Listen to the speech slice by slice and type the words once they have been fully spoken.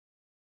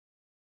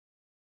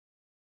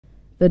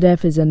The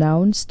death is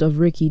announced of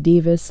Ricky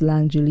Davis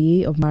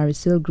Langelier of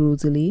Marisil,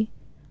 Grosley,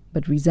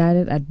 but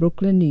resided at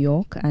Brooklyn, New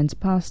York, and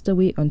passed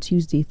away on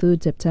Tuesday,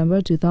 3rd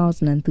September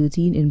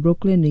 2013 in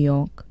Brooklyn, New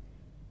York.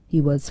 He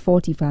was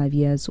 45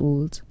 years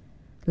old.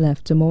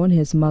 Left to mourn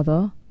his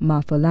mother,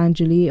 Martha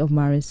Langelier of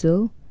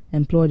Marisil,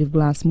 employed of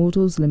Glass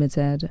Motors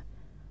Limited.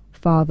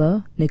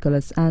 Father,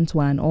 Nicholas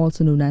Antoine,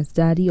 also known as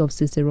Daddy of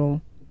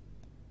Cicero.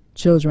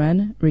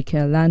 Children,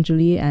 Raquel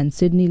Langelier and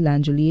Sidney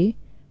Langelier,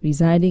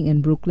 residing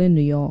in Brooklyn, New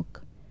York.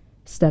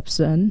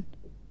 Stepson,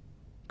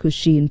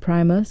 Cusheen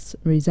Primus,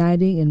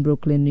 residing in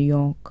Brooklyn, New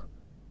York.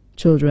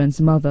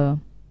 Children's mother,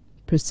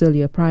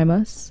 Priscilla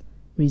Primus,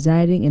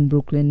 residing in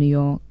Brooklyn, New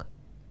York.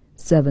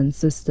 7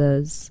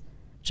 sisters,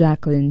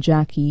 Jacqueline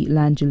Jackie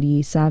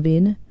Langelier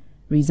Savin,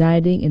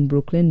 residing in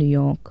Brooklyn, New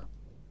York.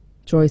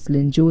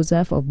 Joycelyn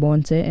Joseph of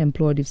Bonte,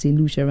 employed of St.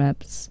 Lucia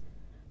Reps.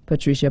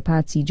 Patricia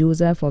Patsy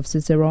Joseph of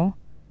Cicero.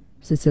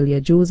 Cecilia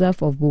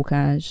Joseph of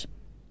Bocage.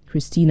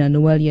 Christina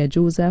Noelia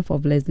Joseph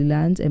of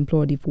Leslieland,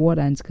 employed of Ward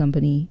and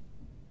Company.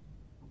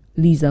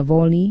 Lisa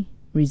Volney,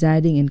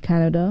 residing in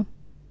Canada.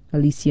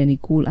 Alicia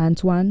Nicole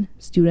Antoine,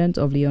 student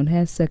of Leon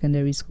Hess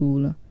Secondary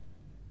School.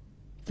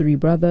 3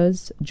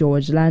 brothers,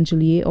 George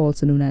Langelier,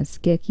 also known as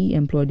Skeki,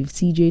 employed of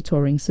CJ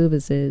Touring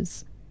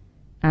Services.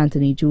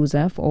 Anthony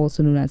Joseph,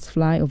 also known as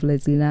Fly of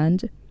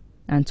Leslieland.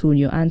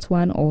 Antonio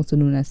Antoine, also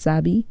known as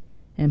Sabi,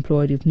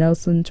 employed of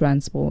Nelson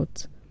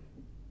Transport.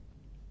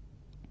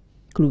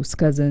 Close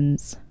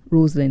cousins,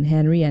 Rosalind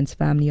Henry and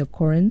family of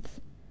Corinth.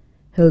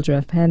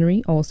 Hildreth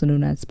Henry, also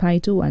known as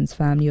Paito and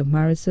family of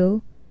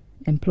Marisil,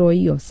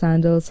 employee of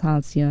Sandals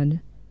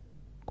Halcyon.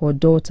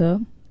 Goddaughter,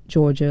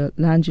 Georgia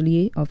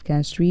Langelier of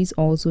Castries,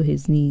 also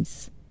his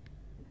niece.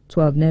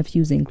 12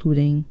 nephews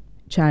including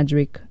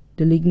Chadrick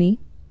Deligny,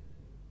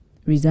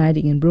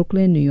 residing in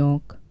Brooklyn, New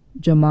York.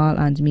 Jamal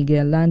and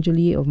Miguel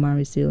Langelier of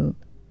Marisil.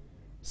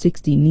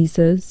 16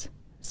 nieces,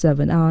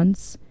 7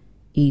 aunts,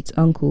 8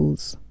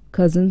 uncles.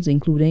 Cousins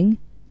including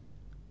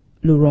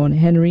Lauren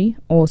Henry,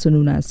 also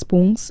known as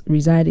Spunks,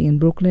 residing in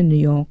Brooklyn, New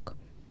York.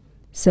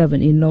 7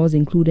 in-laws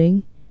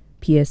including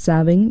Pierre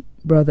Saving,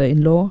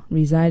 brother-in-law,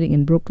 residing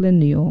in Brooklyn,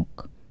 New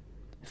York.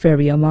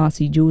 Feria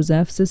Marcy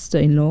Joseph,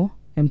 sister-in-law,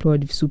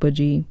 employed with Super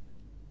G.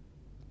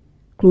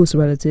 Close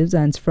relatives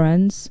and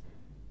friends,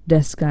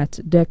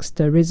 Descat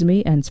Dexter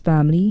Risme and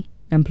family,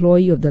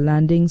 employee of the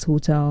Landings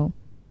Hotel.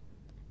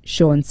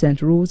 Sean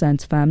St. Rose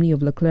and family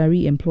of Leclerc,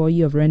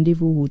 employee of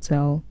Rendezvous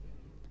Hotel.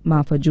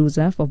 Martha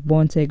Joseph of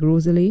Bonte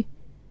Grosley.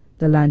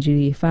 The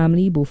Langelier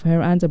family, both here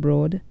and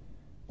abroad.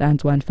 The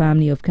Antoine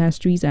family of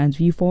Castries and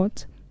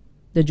Vieux-Fort.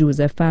 The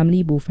Joseph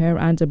family, both here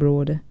and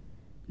abroad.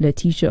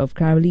 Letitia of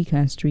Crowley,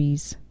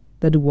 Castries.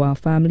 The Dubois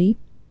family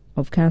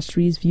of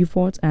Castries,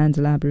 Vieux-Fort, and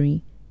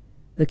Labrie.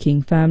 The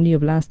King family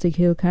of Lastic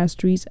Hill,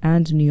 Castries,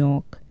 and New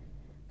York.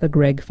 The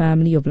Gregg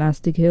family of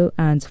Lastic Hill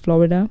and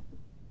Florida.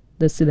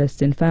 The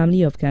Celestin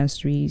family of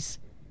Castries.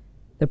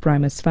 The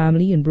Primus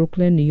family in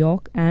Brooklyn, New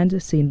York,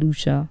 and St.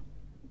 Lucia.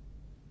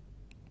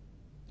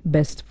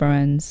 Best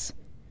friends,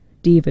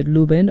 David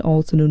Lubin,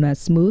 also known as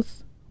Smooth.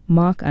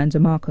 Mark and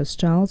Marcus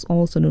Charles,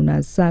 also known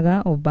as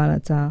Saga of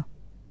Balata.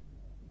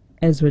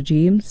 Ezra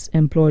James,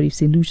 employed of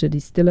St. Lucia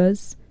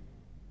Distillers.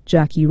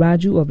 Jackie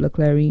Raju of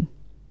Leclerc.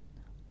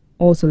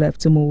 Also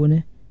left to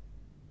mourn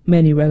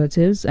many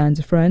relatives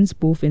and friends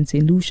both in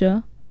St.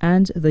 Lucia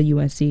and the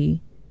USA.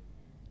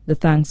 The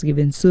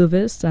Thanksgiving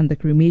service and the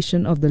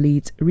cremation of the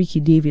late Ricky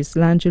Davis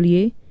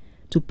Langelier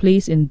took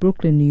place in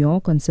Brooklyn, New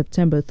York on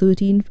September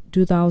 13,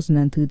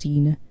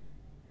 2013.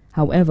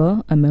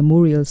 However, a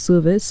memorial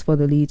service for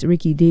the late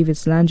Ricky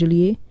Davis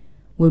Langelier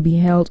will be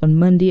held on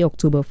Monday,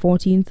 October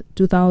 14,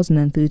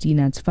 2013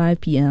 at 5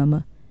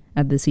 p.m.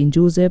 at the St.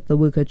 Joseph the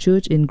Worker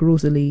Church in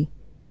Grosley.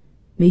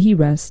 May he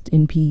rest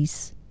in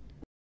peace.